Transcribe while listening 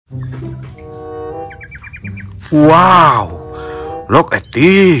Wow, look at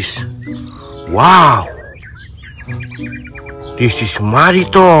this. Wow, this is muddy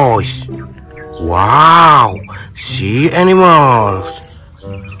toys. Wow, sea animals.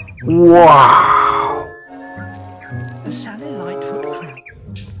 Wow. A shallow lightfoot crab.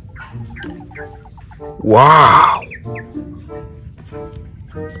 Wow.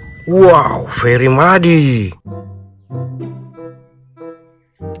 Wow, very muddy.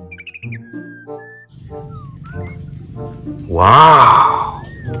 Wow.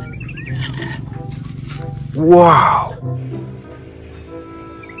 Wow.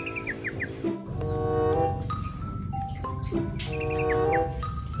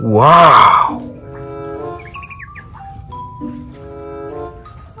 Wow.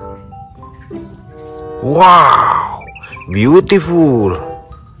 Wow. Beautiful.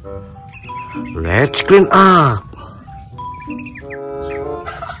 Let's clean up.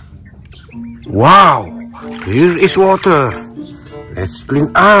 Wow. Here is water. Let's clean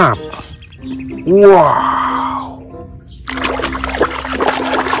up. Wow.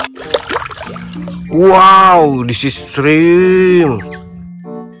 Wow, this is shrimp.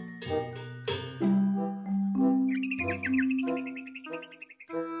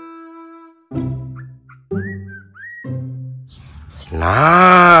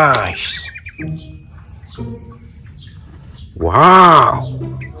 Nice. Wow.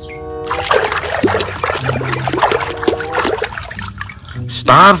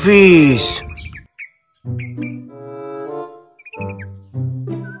 Starfish.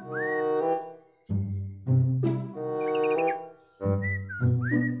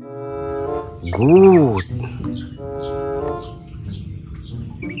 Good.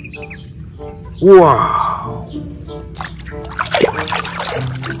 Wow.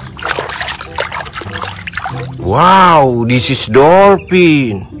 Wow, this is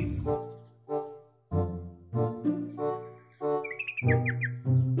dolphin.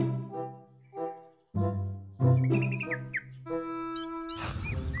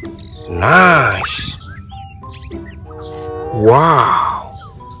 Nice. Wow.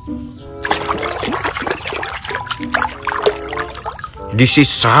 This is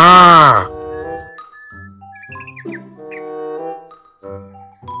shark.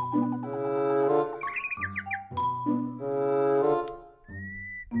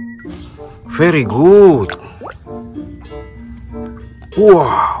 Very good.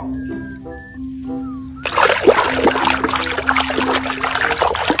 Wow.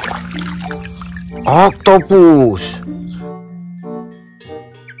 Octopus.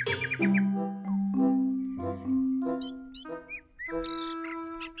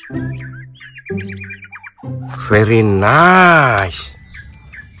 Very nice.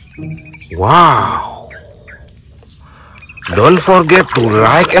 Wow. Don't forget to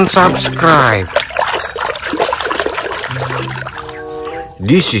like and subscribe.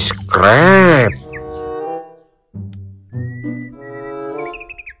 This is crab.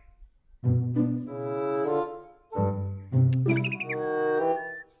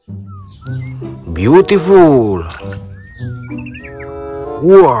 Beautiful.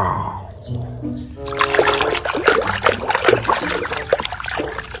 Wow.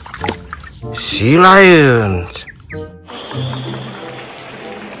 Sea lions.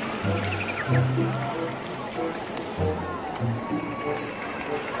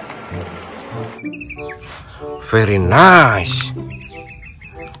 Very nice.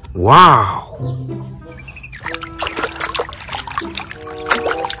 Wow.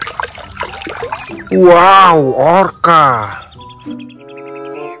 Wow, orca.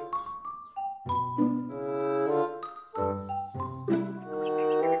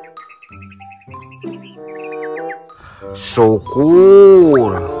 So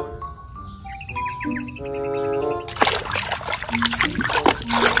cool.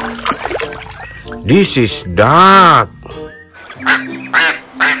 This is duck.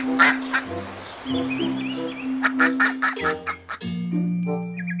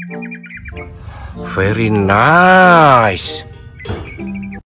 Very nice.